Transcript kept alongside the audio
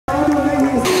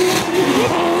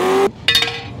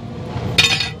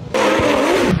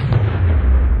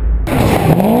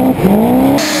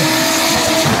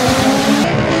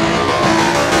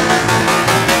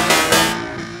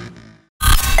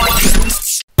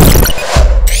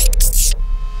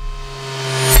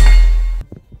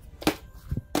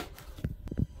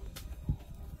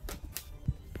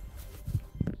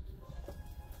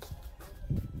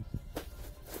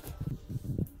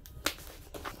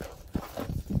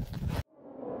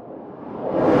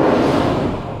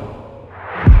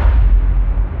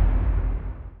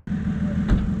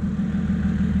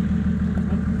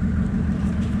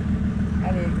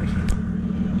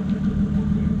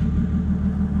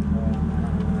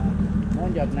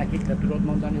mondjad nekik, de tudod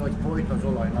mondani, hogy folyt az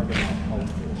olaj nagyon a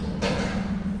autó.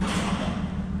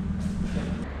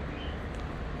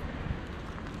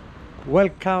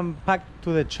 Welcome back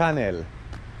to the channel.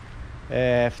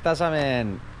 Φτάσαμε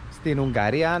στην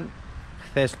Ουγγαρία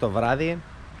χθες το βράδυ.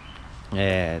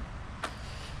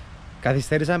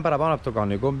 Καθυστερήσαμε παραπάνω από το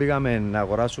κανονικό. Πήγαμε να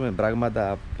αγοράσουμε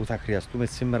πράγματα που θα χρειαστούμε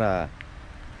σήμερα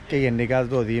και γενικά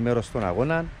το διήμερο στον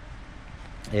αγώνα.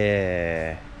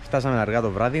 Φτάσαμε αργά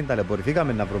το βράδυ,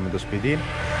 ταλαιπωρηθήκαμε να βρούμε το σπίτι.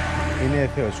 Είναι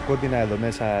θεοσκότεινα εδώ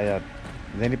μέσα,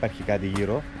 δεν υπάρχει κάτι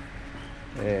γύρω.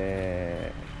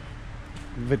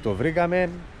 Το βρήκαμε,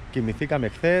 κοιμηθήκαμε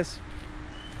χθες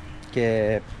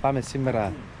και πάμε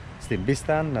σήμερα στην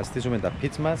πίστα να στήσουμε τα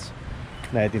πιτς μας,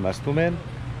 να ετοιμαστούμε.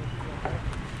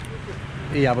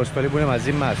 Η αποστολή που είναι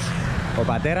μαζί μας, ο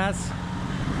πατέρας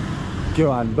και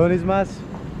ο Αντώνης μας.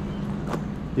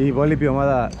 Η υπόλοιπη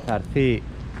ομάδα θα έρθει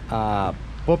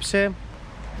απόψε.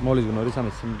 Μόλις γνωρίσαμε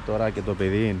τώρα και το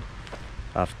παιδί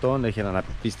αυτόν, έχει έναν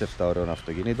απίστευτα ωραίο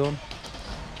αυτοκίνητο.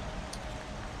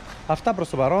 Αυτά προς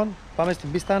το παρόν. Πάμε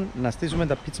στην πίστα να στήσουμε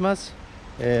τα πιτς μας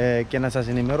και να σας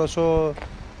ενημερώσω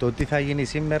το τι θα γίνει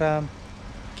σήμερα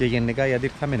και γενικά γιατί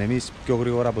ήρθαμε εμείς πιο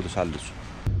γρήγορα από τους άλλους.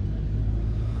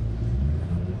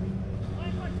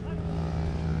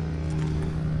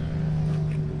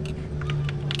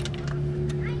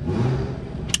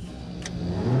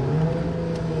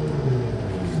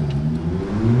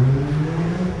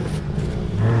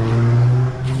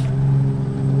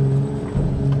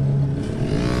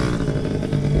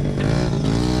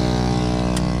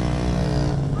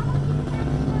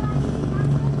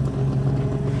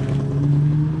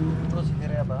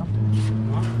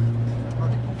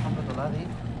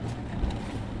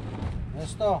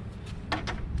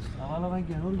 Θα βάλουμε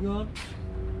καινούριο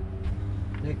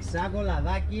δεξάκο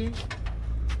λαδάκι.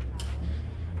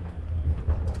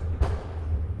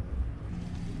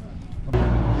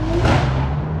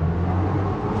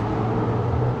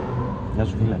 Γεια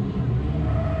σου φίλε.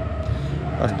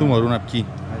 Ας του μωρού να πιει.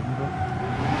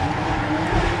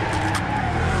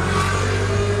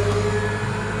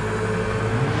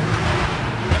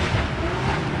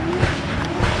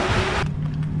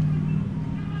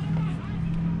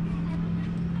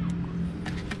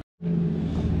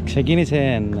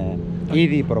 Ξεκίνησε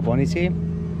ήδη η προπόνηση.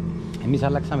 Εμείς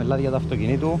αλλάξαμε λάδια του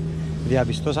αυτοκινήτου.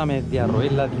 Διαπιστώσαμε διαρροή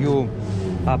λαδιού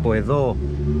από εδώ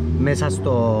μέσα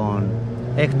στον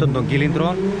έκτον των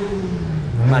κύλινδρων.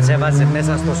 Μας έβαζε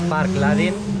μέσα στο spark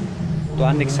λάδι. Το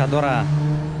άνοιξα τώρα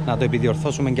να το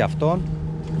επιδιορθώσουμε και αυτό.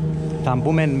 Θα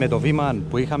μπούμε με το βήμα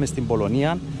που είχαμε στην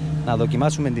Πολωνία να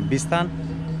δοκιμάσουμε την πίστα,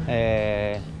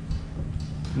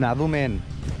 να δούμε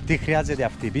τι χρειάζεται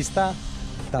αυτή η πίστα.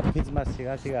 Τα πιτς μας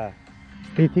σιγά σιγά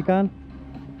στήθηκαν.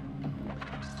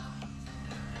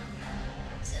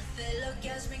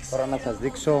 Τώρα να σας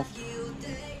δείξω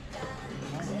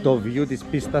το view της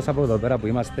πίστας από εδώ πέρα που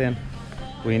είμαστε,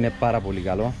 που είναι πάρα πολύ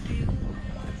καλό.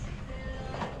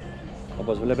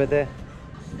 Όπως βλέπετε,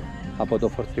 από το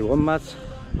φορτηγό μας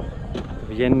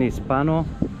βγαίνει πάνω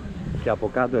και από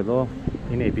κάτω εδώ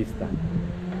είναι η πίστα.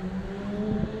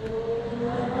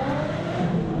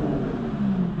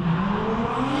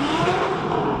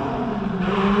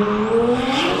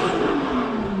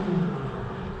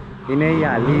 Είναι η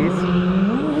Άλλες.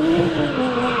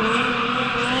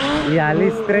 Η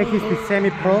Άλλες τρέχει στη Semi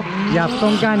Pro, γι'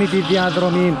 αυτόν κάνει τη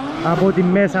διαδρομή από τη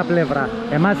μέσα πλευρά.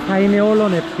 Εμάς θα είναι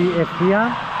όλον ευθεία.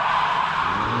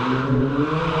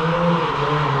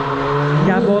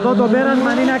 Και από εδώ το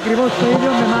πέρασμα είναι ακριβώς το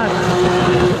ίδιο με εμάς.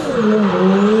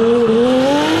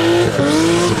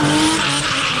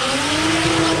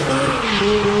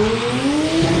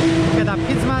 Και τα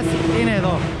πιτς μας είναι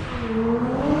εδώ.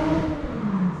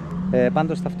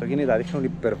 Πάντως τα αυτοκίνητα δείχνουν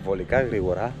υπερβολικά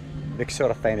γρήγορα. Δεν ξέρω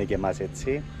αν θα είναι και εμάς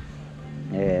έτσι.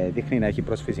 Δείχνει να έχει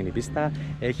πρόσφυση η πίστα.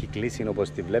 Έχει κλείσει όπως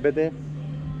τη βλέπετε.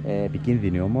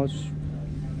 Επικίνδυνη όμως.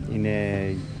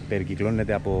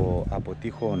 Περικυκλώνεται από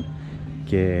τείχον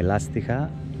και λάστιχα.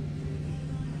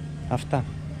 Αυτά.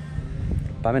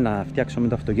 Πάμε να φτιάξουμε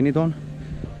το αυτοκίνητο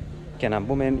και να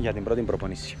μπούμε για την πρώτη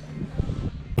προπόνηση.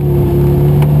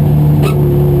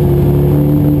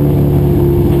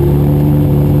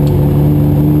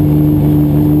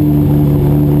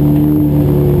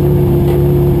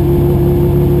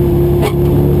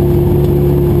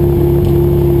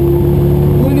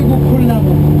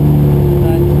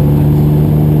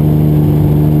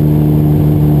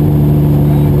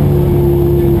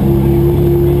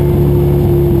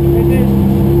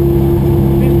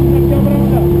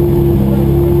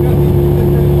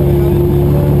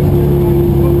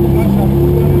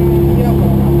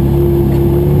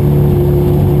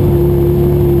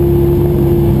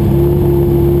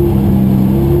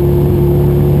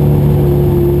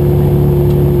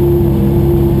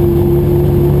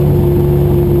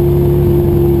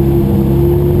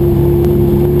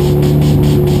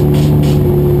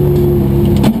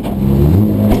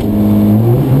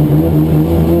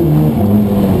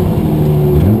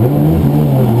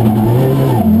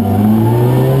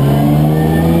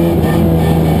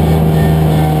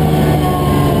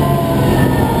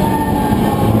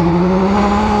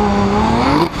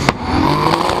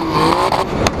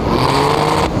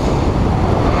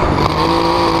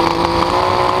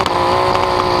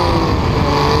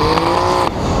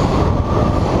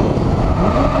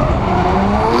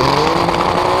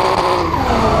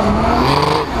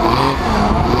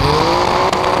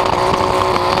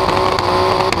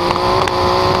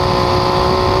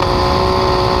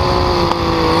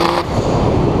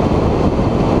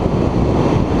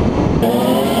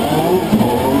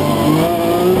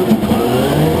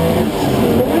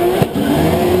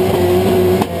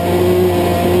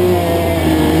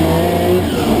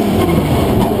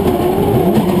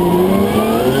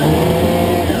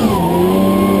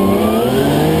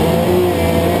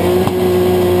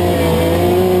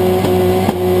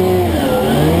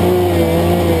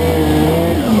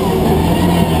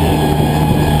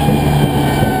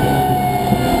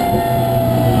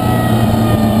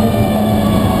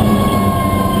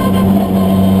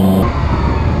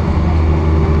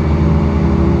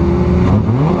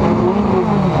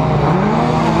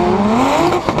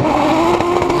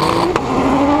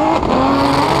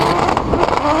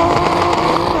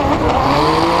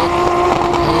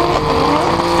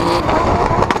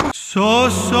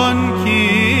 σώσον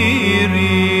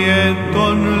Κύριε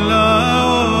των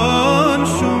λαών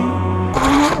σου.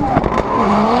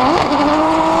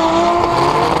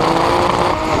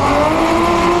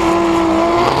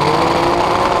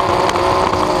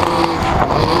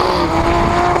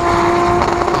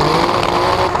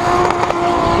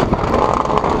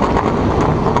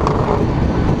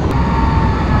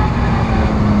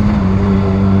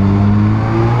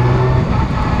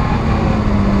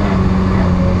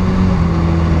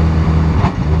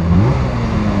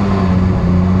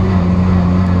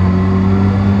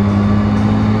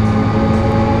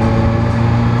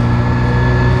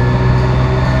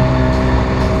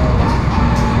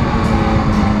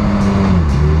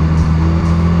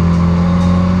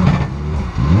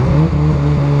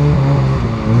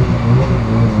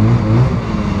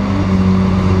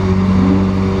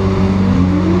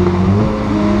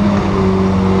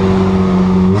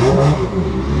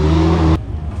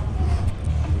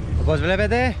 Όπως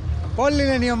βλέπετε,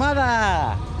 πολύ είναι η ομάδα.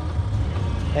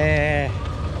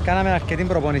 Κάναμε αρκετή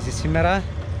προπόνηση σήμερα.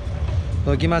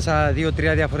 Δοκίμασα 2-3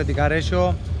 διαφορετικά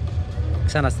ratio.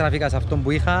 Ξαναστράφηκα σε αυτό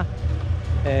που είχα.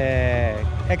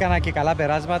 Έκανα και καλά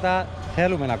περάσματα.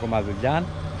 Θέλουμε ακόμα δουλειά.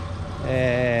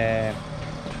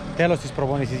 Τέλος της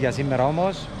προπόνησης για σήμερα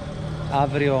όμως.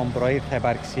 Αύριο πρωί θα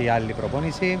υπάρξει άλλη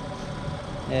προπόνηση.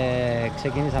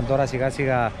 Ξεκίνησαν τώρα σιγά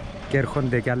σιγά και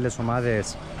έρχονται και άλλες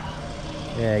ομάδες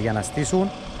για να στήσουν.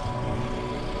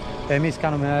 Εμείς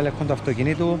κάνουμε ένα έλεγχο του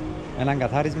αυτοκινήτου, έναν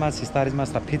καθάρισμα, συστάρισμα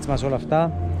στα πιτς μας, όλα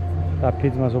αυτά. Τα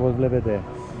πιτς μας, όπως βλέπετε,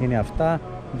 είναι αυτά.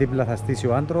 Δίπλα θα στήσει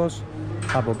ο άντρος,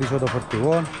 από πίσω το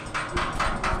φορτηγό.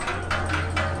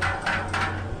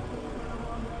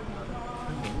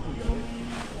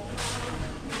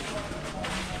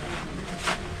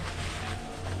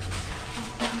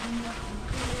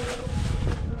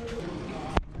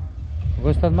 Ο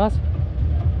Κώστας μας.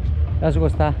 Γεια σου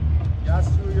Κωστά. Γεια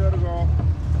σου Γιώργο.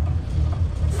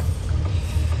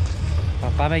 Θα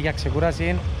πάμε για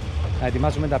ξεκούραση, να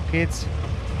ετοιμάσουμε τα pits,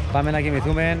 πάμε να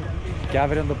κοιμηθούμε και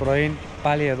αύριο το πρωί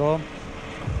πάλι εδώ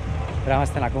πρέπει να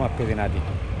είμαστε ακόμα πιο δυνατοί.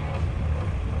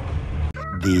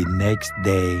 The next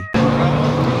day.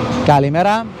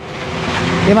 Καλημέρα.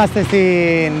 Είμαστε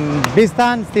στην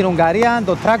πίστα, στην Ουγγαρία,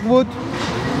 το Trackwood.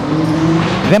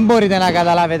 Δεν μπορείτε να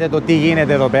καταλάβετε το τι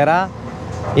γίνεται εδώ πέρα.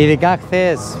 Ειδικά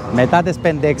χθες, μετά τις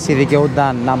 5-6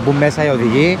 δικαιούνταν να μπουν μέσα οι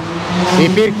οδηγοί.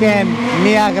 Υπήρχε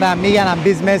μία γραμμή για να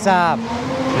μπεις μέσα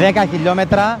 10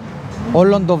 χιλιόμετρα.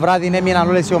 Όλον το βράδυ έμειναν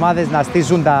όλες οι ομάδες να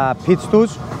στήσουν τα pits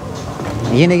τους.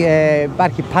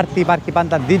 Υπάρχει party, υπάρχει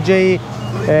πάντα DJ,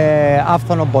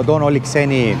 άφθονων ποτών, όλοι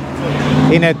ξένοι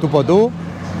είναι του ποτού.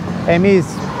 Εμείς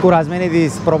κουρασμένοι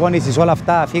της προπόνησης όλα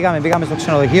αυτά φύγαμε, πήγαμε στο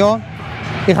ξενοδοχείο.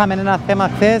 Είχαμε ένα θέμα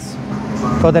χθες,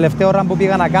 το τελευταίο ώρα που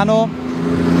πήγα να κάνω.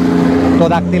 Το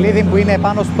δακτυλίδι που είναι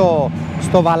πάνω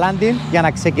στο βαλάντι για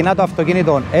να ξεκινά το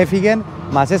αυτοκίνητο έφυγε,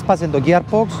 μας έσπασε το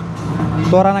gearbox.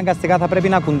 Τώρα αναγκαστικά θα πρέπει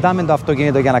να κουντάμε το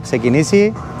αυτοκίνητο για να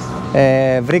ξεκινήσει.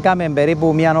 Βρήκαμε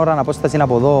περίπου μία ώρα απόσταση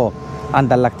από εδώ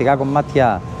ανταλλακτικά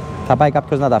κομμάτια. Θα πάει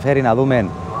κάποιος να τα φέρει να δούμε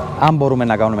αν μπορούμε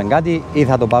να κάνουμε κάτι ή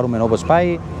θα το πάρουμε όπως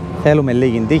πάει. Θέλουμε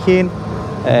λίγη τύχη,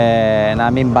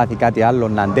 να μην πάθει κάτι άλλο,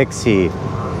 να αντέξει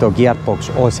το gearbox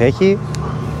όσο έχει.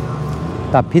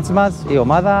 Τα pits μας, η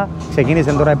ομάδα,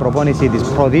 ξεκίνησε τώρα η προπόνηση της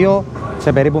Pro 2.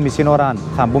 Σε περίπου μισή ώρα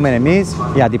θα μπούμε εμείς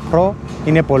για την Pro.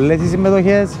 Είναι πολλές οι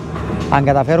συμμετοχές. Αν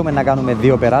καταφέρουμε να κάνουμε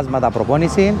 2 περάσματα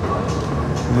προπόνηση,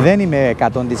 δεν είμαι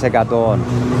 100%.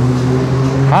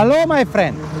 Hello my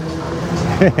friend!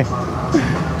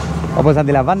 Όπως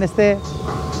αντιλαμβάνεστε,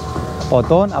 ο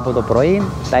Τόν από το πρωί,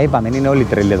 τα είπαμε, είναι όλοι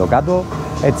τρελοί εδώ κάτω.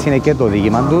 Έτσι είναι και το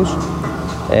οδήγημα τους.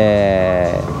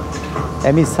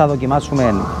 Εμείς θα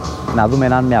δοκιμάσουμε να δούμε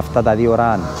αν με αυτά τα 2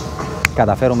 ώρα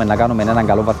καταφέρουμε να κάνουμε έναν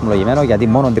καλό βαθμολογημένο, γιατί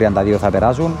μόνο 32 θα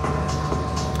περάσουν.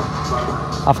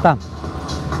 Αυτά.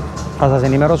 Θα σας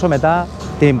ενημερώσω μετά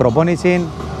την προπόνηση,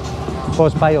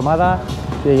 πώς πάει η ομάδα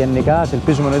και γενικά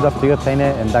ελπίζουμε ότι το αυτοκίνητο θα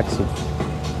είναι εντάξει.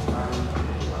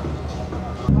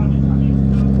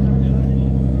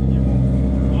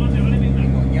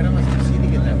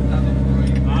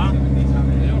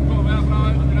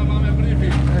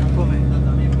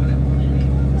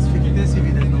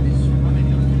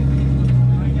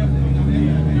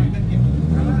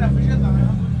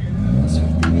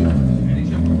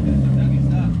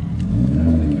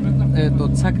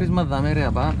 Το τσάκρισμα δάμε ρε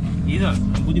απά. Είδα,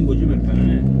 από την πογή με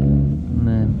έκανε.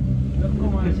 Ναι.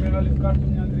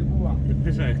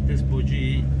 Έπαιζα χτες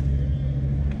πογή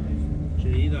και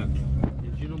είδα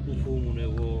εκείνο που φοβούμουν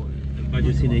εγώ πάει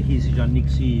και συνεχίσει και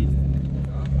ανοίξει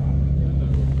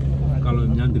καλό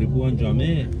μια τρυπούαν και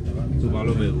αμέ το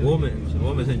βάλω με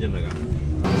εγώ μες και να κάνω.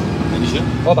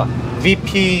 Όπα. VP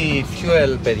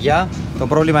Fuel, παιδιά. Το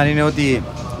πρόβλημα είναι ότι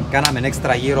κάναμε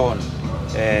έξτρα γύρο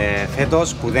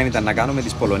φέτος που δεν ήταν να κάνουμε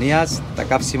της Πολωνίας. Τα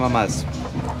καύσιμα μας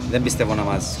δεν πιστεύω να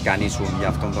μας κανίσουν για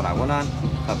αυτόν τον αγώνα.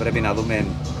 Θα πρέπει να δούμε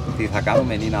τι θα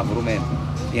κάνουμε ή να βρούμε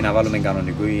ή να βάλουμε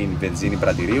κανονικό βενζίνη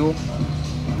πρατηρίου,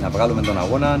 να βγάλουμε τον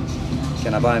αγώνα και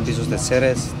να πάμε πίσω στις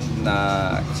Σέρες να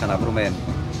ξαναβρούμε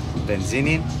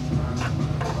βενζίνη.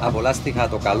 Από λάστιχα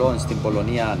το καλό στην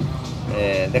Πολωνία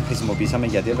δεν χρησιμοποιήσαμε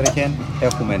γιατί έβρεχε.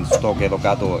 Έχουμε στόκ εδώ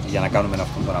κάτω για να κάνουμε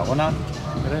αυτόν τον αγώνα.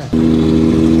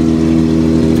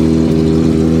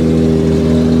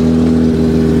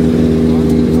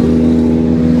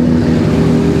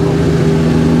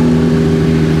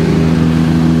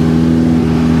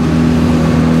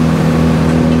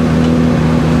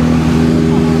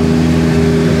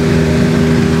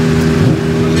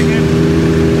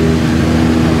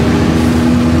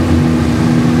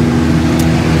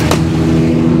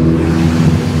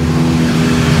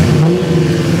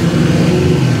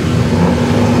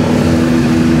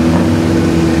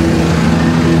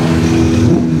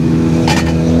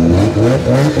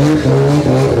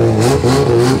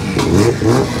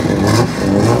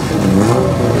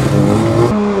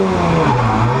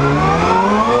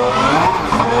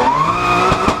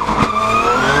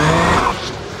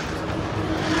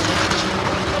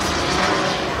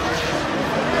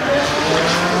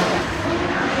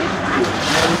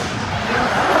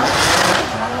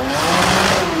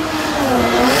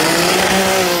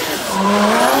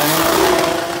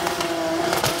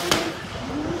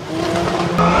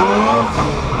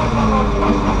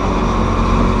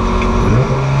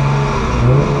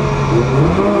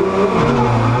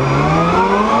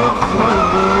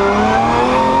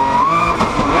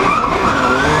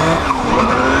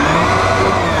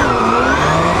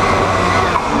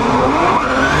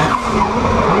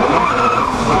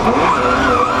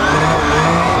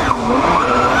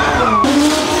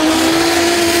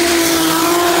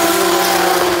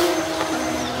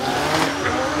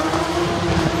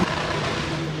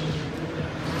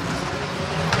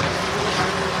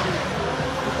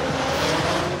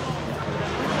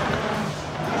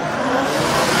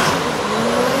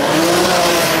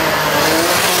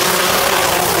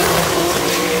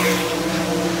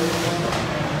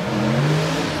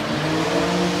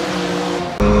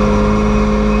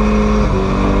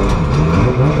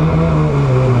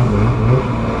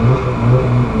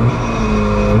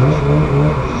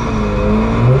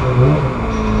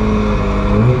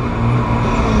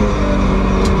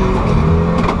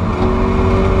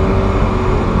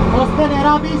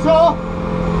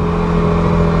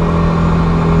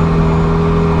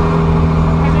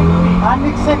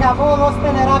 Άνοιξε καπό,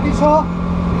 δώστε νερά πίσω.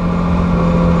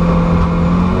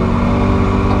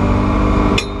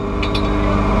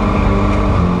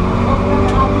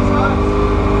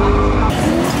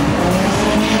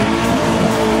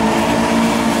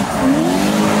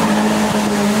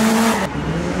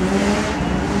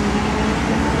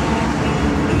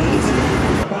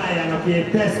 Pályának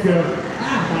egy tesztkör,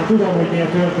 már tudom, hogy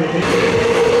miért történik.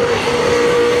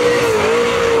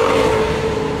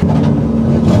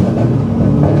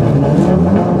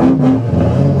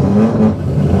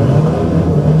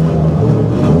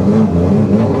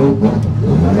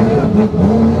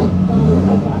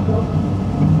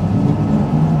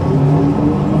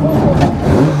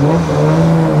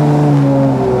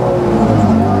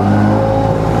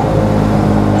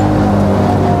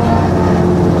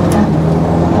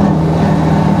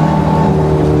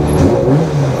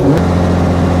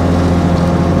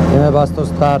 Είμαι πας στο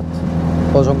start,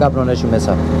 πόσον κάπνον έχει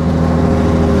μέσα.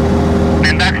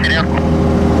 Εντάξει ρε.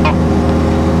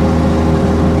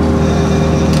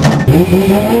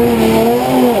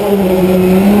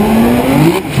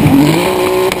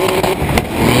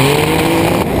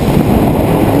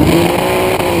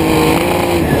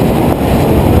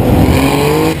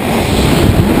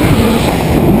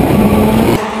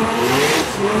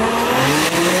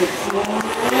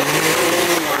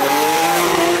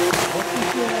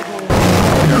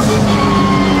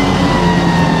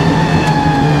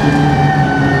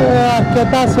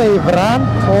 Αρκετά σε υβράν,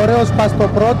 ωραίος πας στο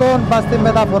πρώτον, πας στη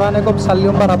μεταφορά έκοψα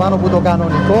λίγο παραπάνω από το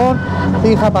κανονικό,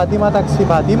 είχα πατήματα,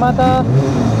 ξυπατήματα,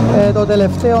 το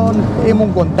τελευταίο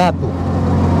ήμουν κοντά του.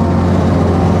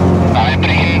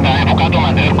 Πριν τα από κάτω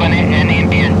μας είναι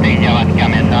πιεστή για βαθιά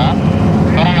μέσα,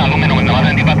 τώρα να δούμε να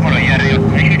βάλουμε την βαθμολογία ρε,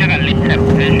 έχει και καλύτερο,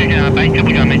 έχει και να πάει και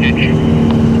που για μέσα έτσι.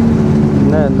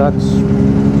 Ναι, εντάξει.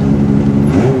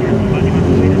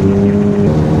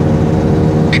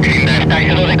 67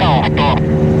 και το 18.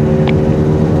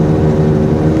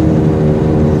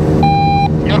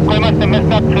 Γιώργο, είμαστε μέσα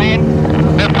στα πλήν,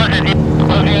 δεν θα σε δει,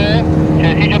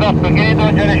 και έχει και το αυτοκίνητο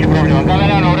και δεν έχει πρόβλημα. Κάμε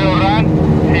έναν ωραίο ραν,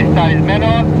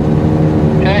 συσταρισμένο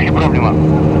και δεν έχει πρόβλημα.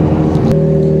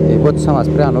 Η υπότισα μας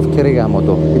πρέπει να όφκερε γάμο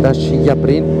το. Ήταν 1000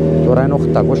 πριν, τώρα είναι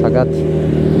 800 κάτι.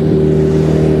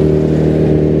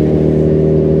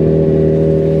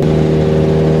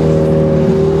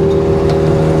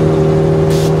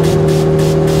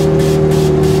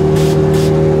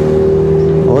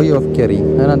 Όχι όφκερη,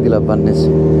 δεν αντιλαμβάνεσαι.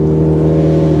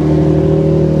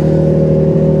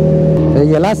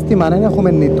 Γελάστημα, δεν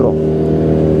έχουμε νήτρο.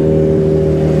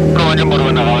 Δεν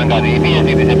μπορούμε να κάνουμε κάτι. Η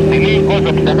πίεση της ευθυνή,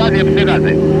 όσο ψεκάζει,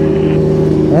 εψεκάζει.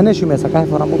 Δεν έχει μέσα, κάθε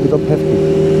φορά που πιτώ πέφτει.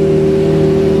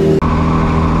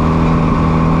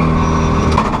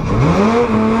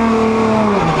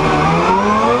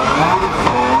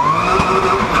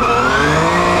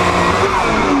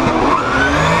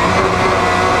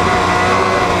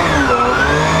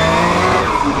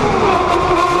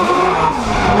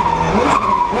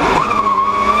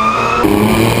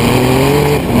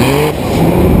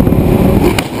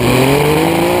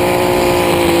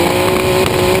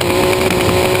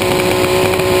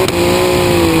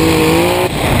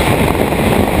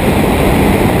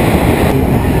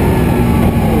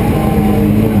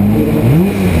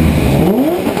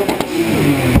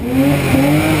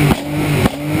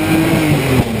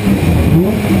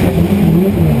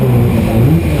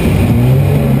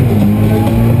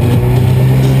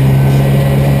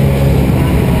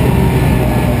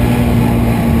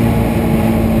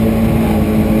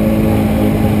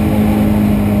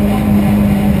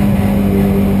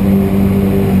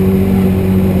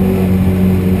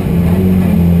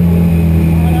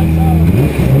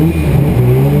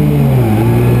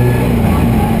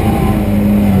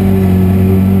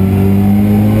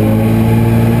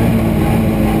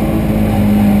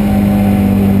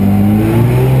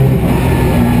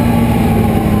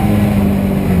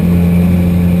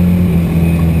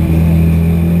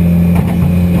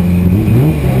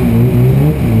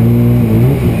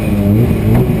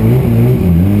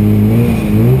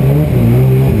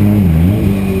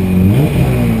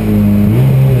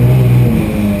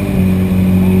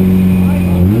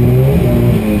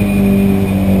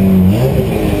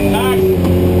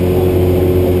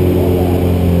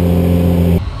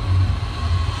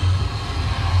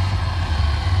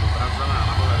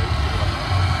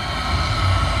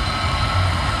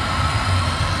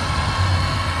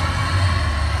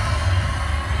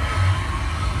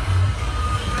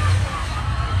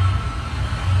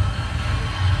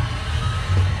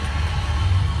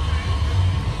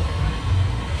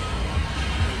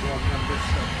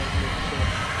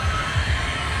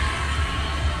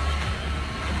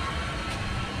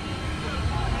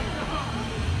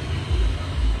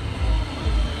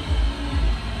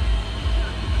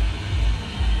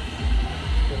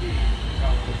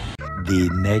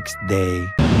 The next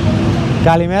day.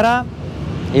 Καλημέρα,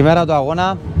 ημέρα του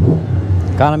αγώνα.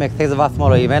 Κάναμε χθες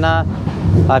βαθμολογημένα,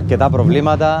 αρκετά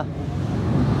προβλήματα.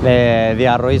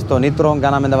 Διαρροή των νήτρων,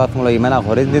 κάναμε τα βαθμολογημένα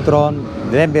χωρίς νήτρων.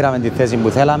 Δεν πήραμε τη θέση που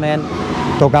θέλαμε.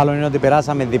 Το καλό είναι ότι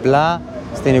περάσαμε διπλά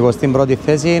στην 21η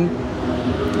θέση.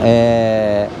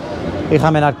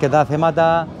 Είχαμε αρκετά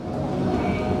θέματα.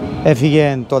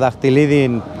 Έφυγε το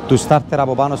δαχτυλίδι του στάρτερ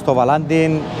από πάνω στο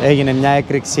βαλάντι. Έγινε μια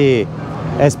έκρηξη.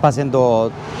 Έσπασε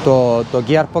το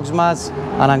gearbox μας.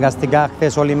 Αναγκαστικά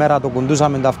χθες όλη μέρα το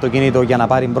κουντούσαμε το αυτοκίνητο για να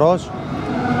πάρει μπρος.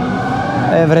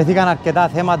 Βρεθήκαν αρκετά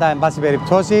θέματα εν πάση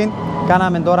περιπτώσει.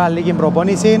 Κάναμε τώρα λίγη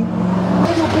προπόνηση.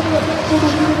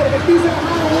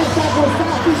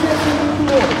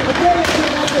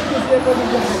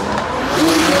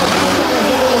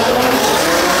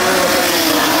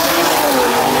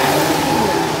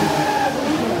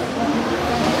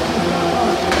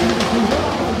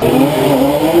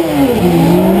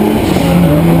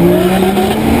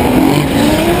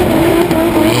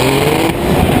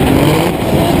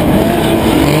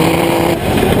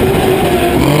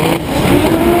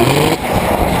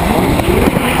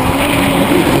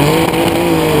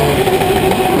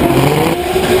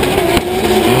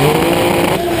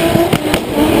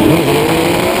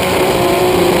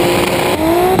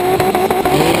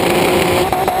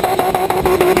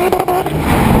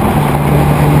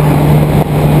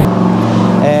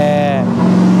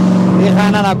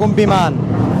 Ακούμπημα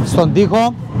στον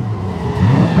τοίχο.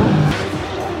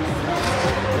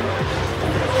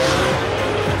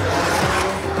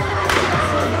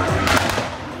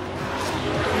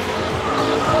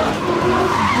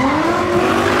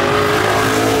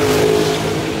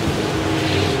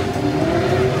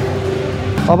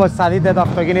 Όπως θα δείτε το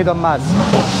αυτοκίνητο μας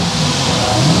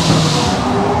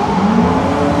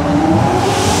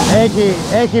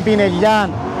έχει πινελιά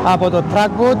από το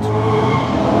Trackwood.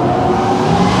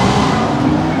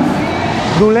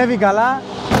 δουλεύει καλά,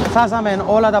 φτάσαμε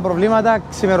όλα τα προβλήματα,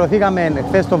 ξημερωθήκαμε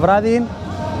χθες το βράδυ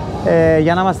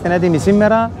για να είμαστε έτοιμοι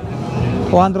σήμερα.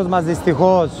 Ο άντρος μας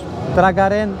δυστυχώς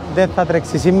τράκαρε, δεν θα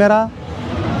τρέξει σήμερα.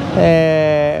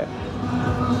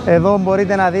 Εδώ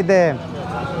μπορείτε να δείτε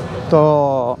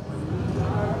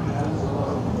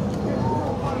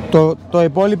το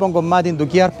υπόλοιπο κομμάτι του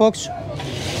gearbox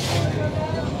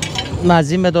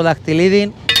μαζί με το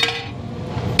δαχτυλίδι.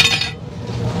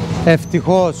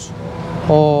 Ευτυχώς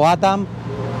ο Άταμ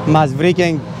μας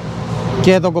βρήκε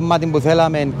και το κομμάτι που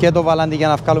θέλαμε και το βαλάντι για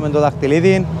να βγάλουμε το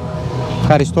δαχτυλίδι.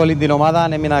 Ευχαριστώ όλη την ομάδα,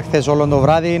 έμεινα χθες όλο το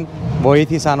βράδυ,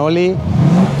 βοήθησαν όλοι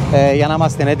για να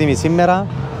είμαστε έτοιμοι σήμερα.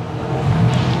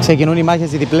 Ξεκινούν οι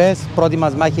μάχες οι διπλές. Πρώτη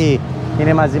μας μάχη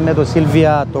είναι μαζί με το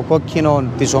Σίλβια, το κόκκινο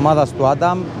της ομάδας του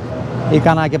Άταμ.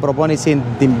 Έκανα και προπόνηση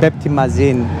την Πέμπτη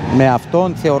μαζί με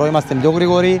αυτόν. Θεωρώ είμαστε πιο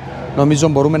γρήγοροι. Νομίζω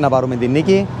μπορούμε να πάρουμε την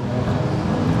νίκη.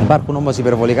 Υπάρχουν όμως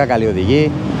υπερβολικά καλοί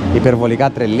οδηγοί, υπερβολικά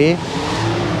τρελοί.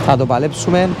 Θα το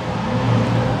παλέψουμε.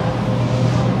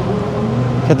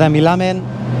 Και θα μιλάμε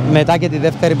μετά και τη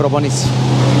δεύτερη προπόνηση.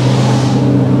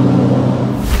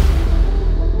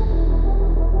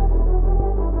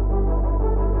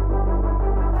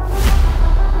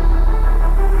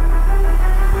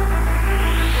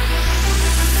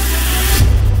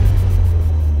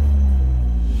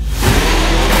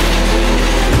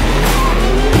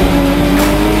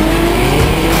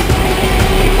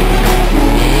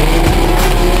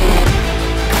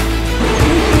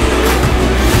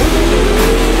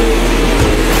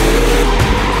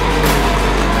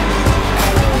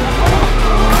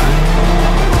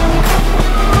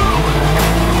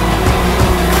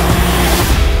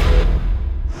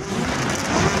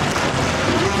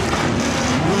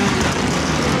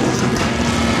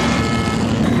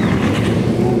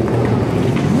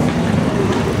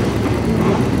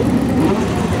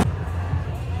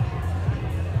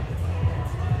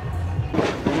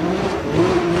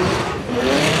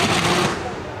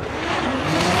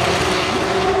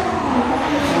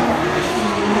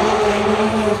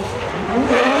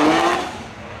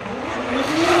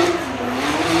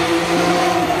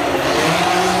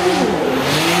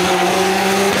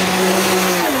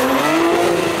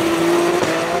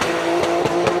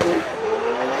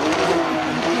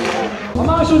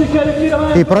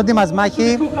 Η πρώτη μας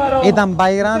μάχη ήταν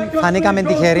Byron, φανήκαμε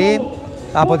τυχεροί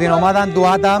από την ομάδα του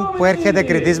Άταμ που έρχεται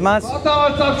κριτής μας.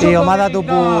 Η ομάδα του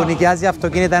που νοικιάζει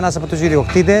αυτοκίνητα, ένας από τους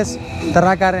ιδιοκτήτες,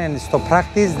 τράκαρε στο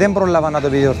practice, δεν πρόλαβαν να το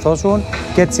επιδιορθώσουν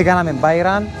και έτσι κάναμε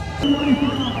Byron.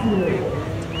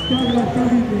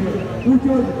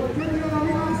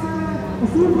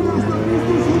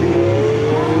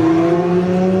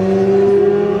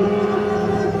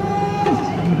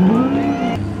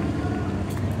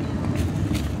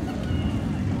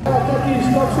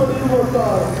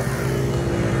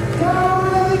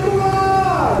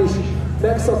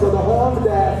 Megszakad a hang,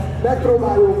 de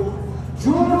megpróbáljuk.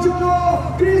 Giorgio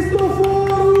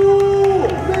Cristoforu!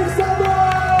 Make some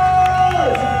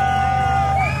noise!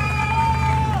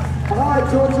 Hi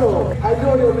Giorgio, I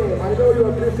know your name. I know you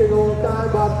are drifting all the time,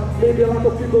 but maybe a lot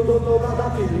of people don't know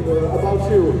nothing about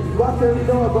you. What can we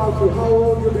know about you? How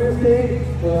long you drifting?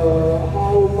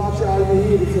 How much are you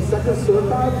here? It's the second, third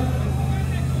time?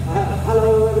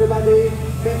 Hello everybody.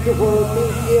 Thank you for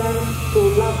being here to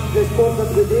love the sport that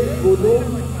we did.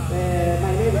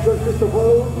 My name is George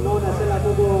known as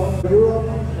Elatogo Europe.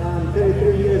 I'm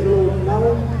 33 years old now.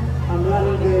 I'm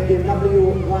running the BMW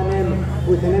 1M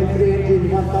with an M3 engine,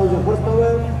 1000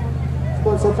 horsepower,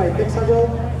 sponsored by Texaco.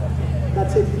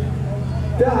 That's it.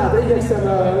 Tehát igyekszem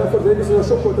lefordítani, bizonyos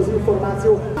sok volt az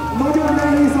információ. Nagyon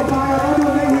nehéz a pálya,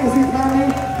 nagyon nehéz itt menni,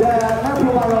 de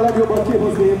megpróbálja a legjobban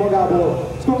kihozni magából.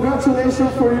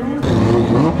 Congratulations for you!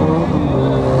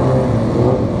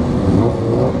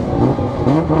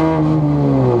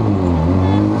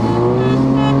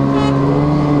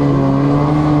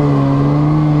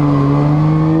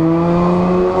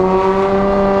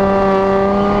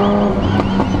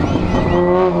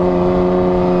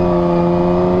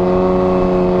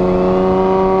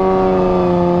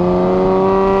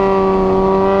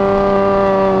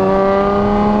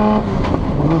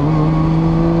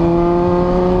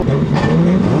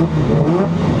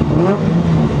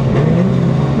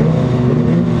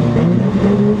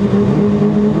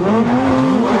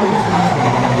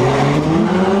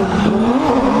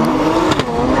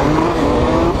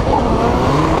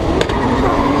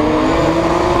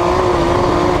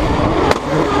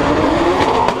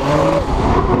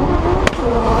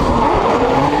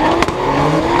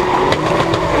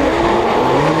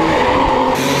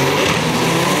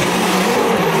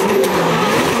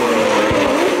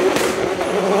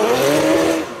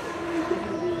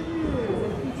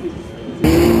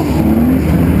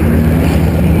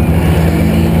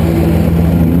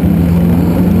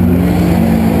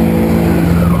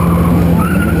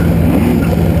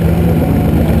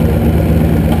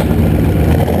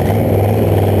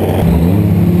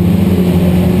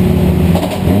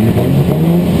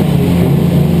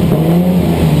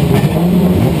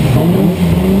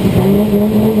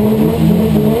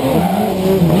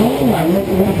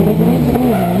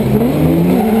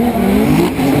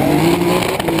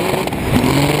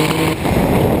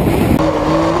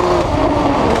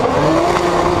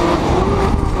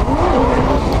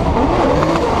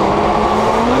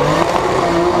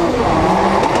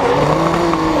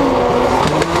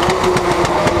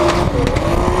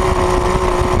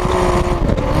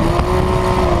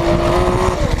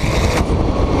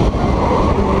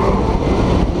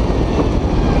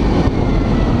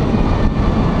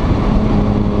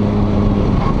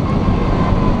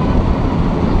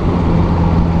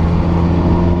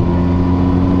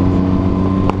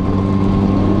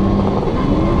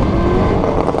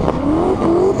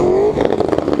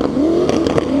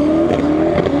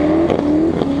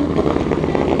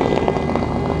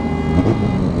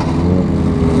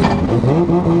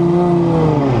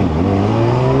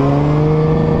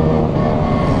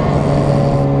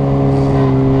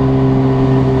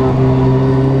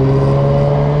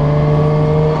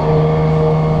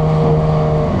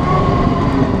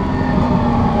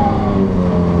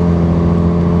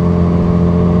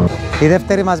 Η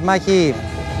δεύτερη μας μάχη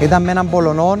ήταν με έναν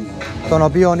Πολωνό, τον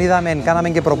οποίο είδαμε, κάναμε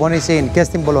και προπόνηση και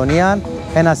στην Πολωνία.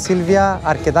 Ένας Σίλβια,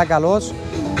 αρκετά καλός.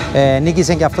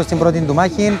 Νίκησε και αυτό στην πρώτη του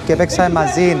μάχη και παίξαμε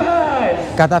μαζί.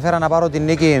 Κατάφερα να πάρω την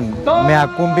νίκη με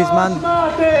ακούμπισμα.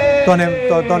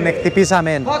 Τον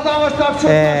εκτυπήσαμε.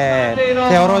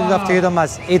 Θεωρώ ότι το αυτοκίνητο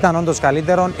μας ήταν όντως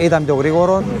καλύτερο, ήταν πιο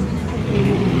γρήγορο.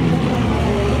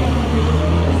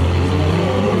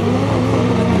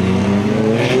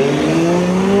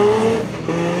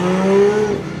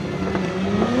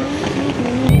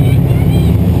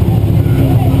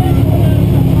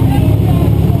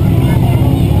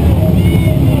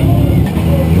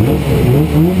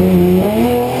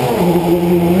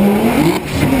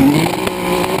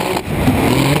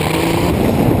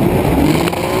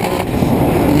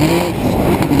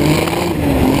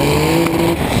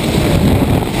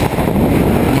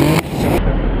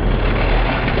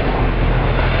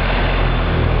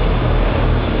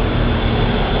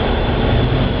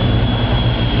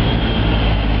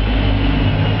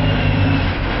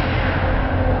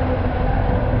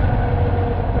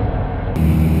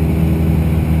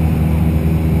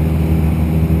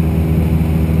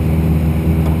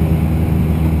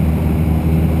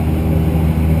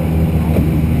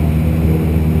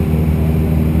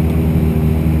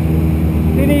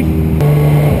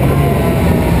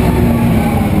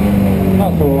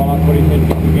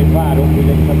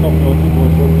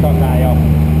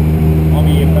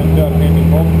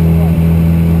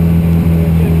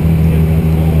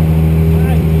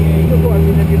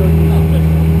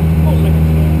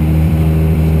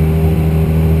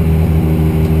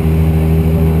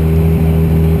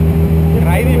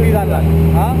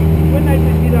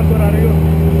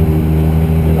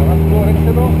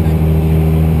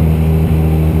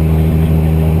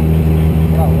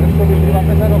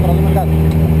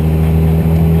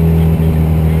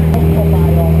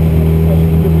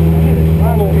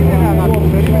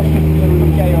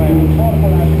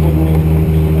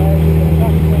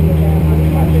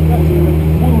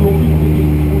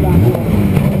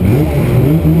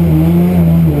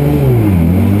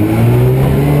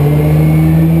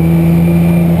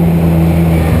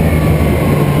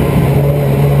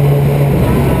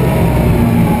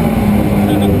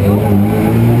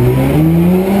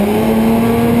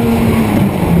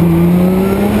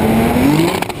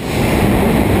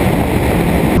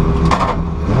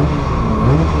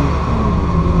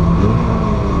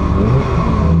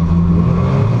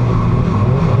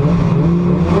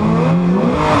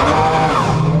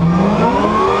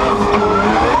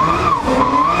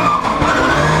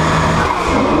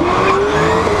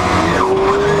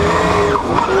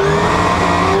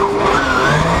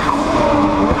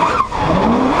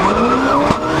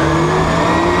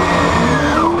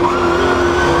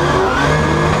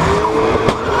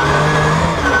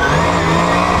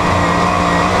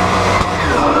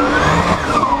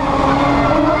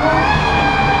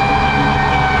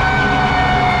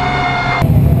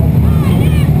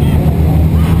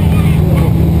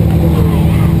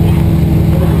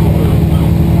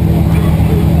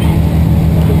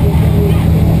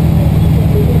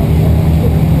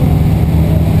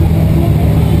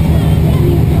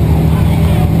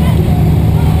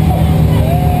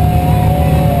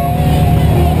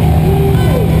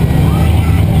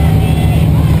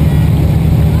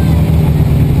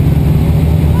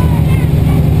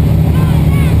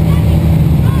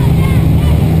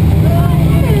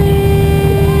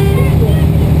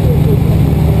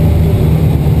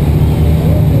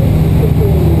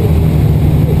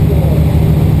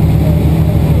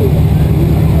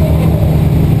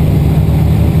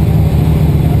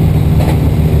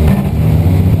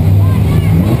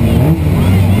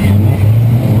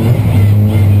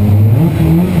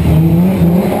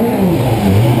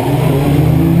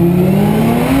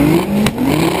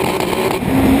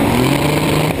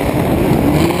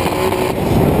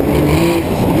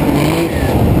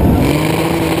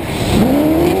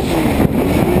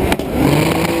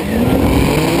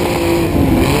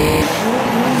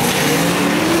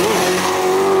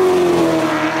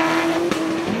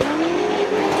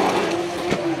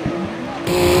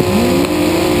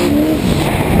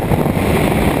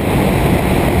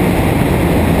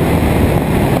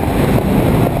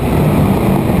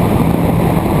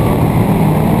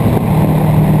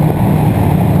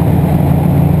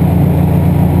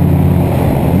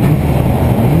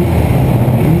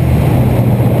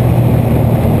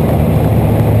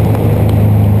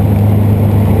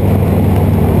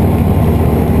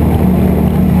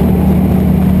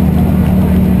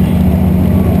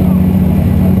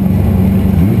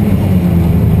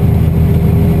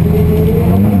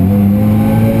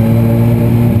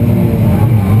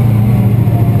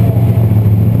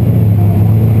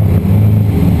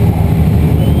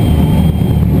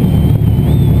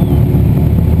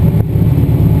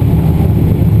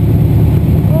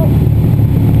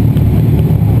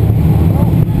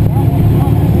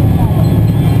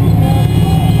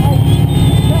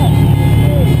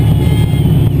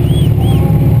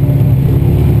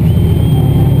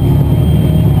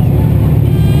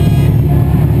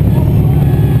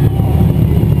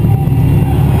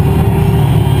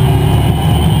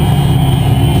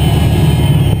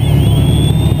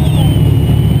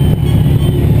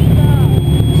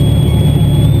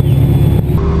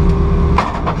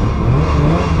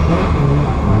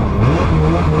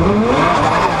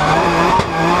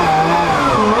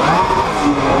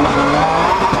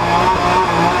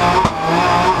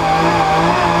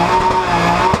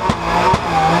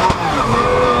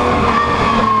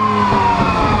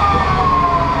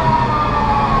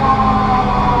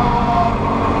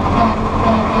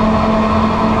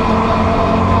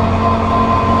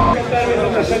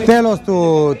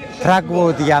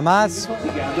 Trackwood για μας.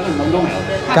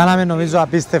 Κάναμε νομίζω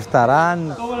απίστευτα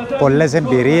run, πολλές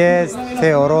εμπειρίες.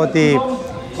 Θεωρώ ότι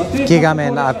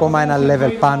βγήκαμε ακόμα ένα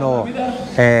level πάνω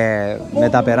με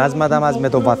τα περάσματα μας, με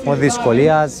τον βαθμό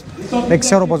δυσκολίας. Δεν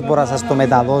ξέρω πώς μπορώ να σας το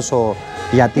μεταδώσω,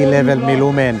 για τι level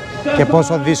μιλούμε και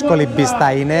πόσο δύσκολη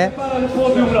πίστα είναι.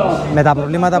 Με τα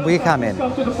προβλήματα που είχαμε,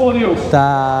 τα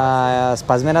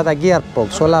σπασμένα τα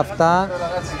gearbox, όλα αυτά,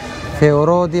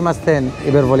 θεωρώ ότι είμαστε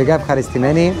υπερβολικά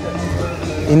ευχαριστημένοι.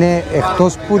 Είναι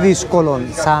εκτός που δύσκολο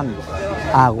σαν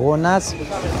αγώνας,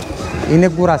 είναι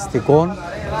κουραστικό.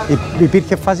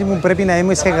 Υπήρχε φάση που πρέπει να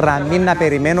είμαι σε γραμμή να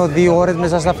περιμένω 2 ώρες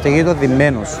μέσα στο αυτοκίνητο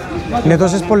δεμένος. Είναι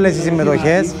τόσες πολλές οι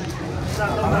συμμετοχές.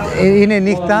 Είναι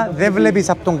νύχτα, δεν βλέπεις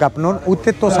από τον καπνό,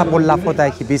 ούτε τόσα πολλά φώτα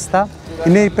έχει πίστα.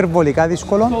 Είναι υπερβολικά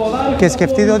δύσκολο και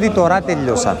σκεφτείτε ότι τώρα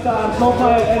τελειώσα.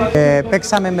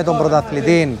 Παίξαμε με τον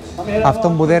πρωταθλητή,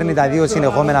 αυτόν που δέρνει τα 2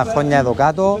 συνεχόμενα χρόνια εδώ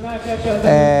κάτω.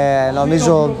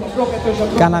 Νομίζω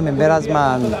κάναμε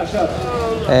πέρασμα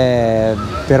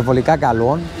υπερβολικά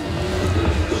καλό.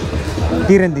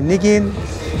 Πήρε την νίκη,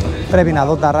 πρέπει να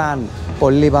δω τα run.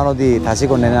 Πολλοί είπαν ότι θα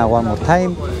σήκωνε ένα one more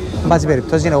time. Εν πάση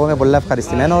περιπτώσει, εγώ είμαι πολύ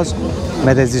ευχαριστημένος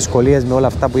με τις δυσκολίες, με όλα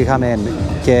αυτά που είχαμε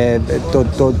και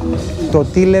το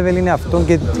τι level είναι αυτό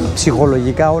και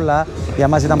ψυχολογικά όλα για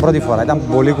μας ήταν πρώτη φορά, ήταν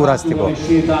πολύ κουραστικό.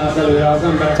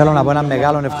 Θέλω να πω ένα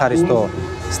μεγάλο ευχαριστώ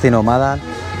στην ομάδα,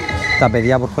 τα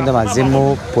παιδιά που έρχονται μαζί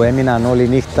μου, που έμειναν όλη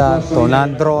νύχτα, των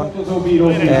άντρων,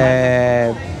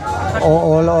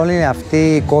 όλοι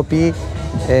αυτοί οι κόποι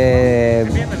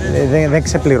δεν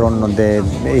ξεπληρώνονται.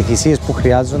 Οι θυσίες που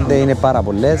χρειάζονται είναι πάρα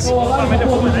πολλές.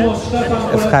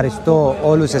 Ευχαριστώ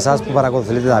όλους εσάς που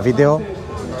παρακολουθείτε τα βίντεο.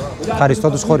 Ευχαριστώ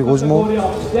τους χορηγούς μου.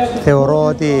 Θεωρώ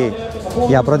ότι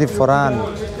για πρώτη φορά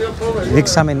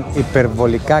δείξαμε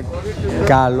υπερβολικά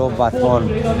καλό βαθμό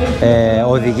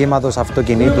οδηγήματος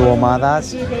αυτοκινήτου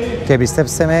ομάδας και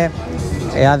πιστέψτε με,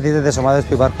 εάν δείτε τις ομάδες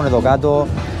που υπάρχουν εδώ κάτω,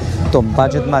 το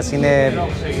budget μας είναι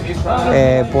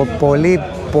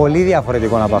πολύ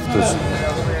διαφορετικό από αυτούς.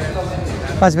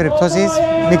 Πάση περιπτώσεις,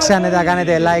 μην ξεχνάτε να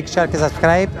κάνετε like, share και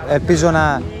subscribe. Ελπίζω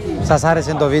να σας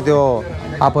άρεσε το βίντεο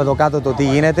από εδώ κάτω το τι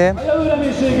γίνεται.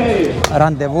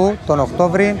 Ραντεβού τον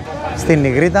Οκτώβρη στην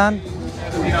Ιγρήτα.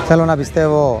 Θέλω να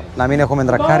πιστεύω να μην έχουμε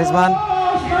τρακάρισμα.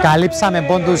 Καλύψαμε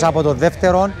πόντους από το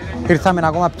δεύτερο. Ήρθαμε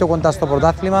ακόμα πιο κοντά στο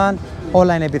πρωτάθλημα.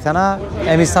 Όλα είναι πιθανά.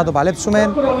 Εμείς θα το παλέψουμε.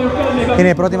 Είναι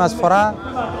η πρώτη μας φορά.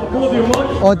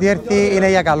 Ό,τι έρθει είναι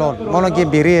για καλό. Μόνο και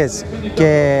εμπειρίες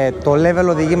και το level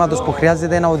οδηγήματος που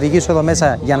χρειάζεται να οδηγήσω εδώ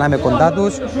μέσα για να είμαι κοντά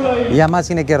τους, για μας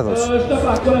είναι κέρδος.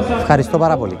 Ευχαριστώ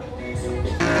πάρα πολύ.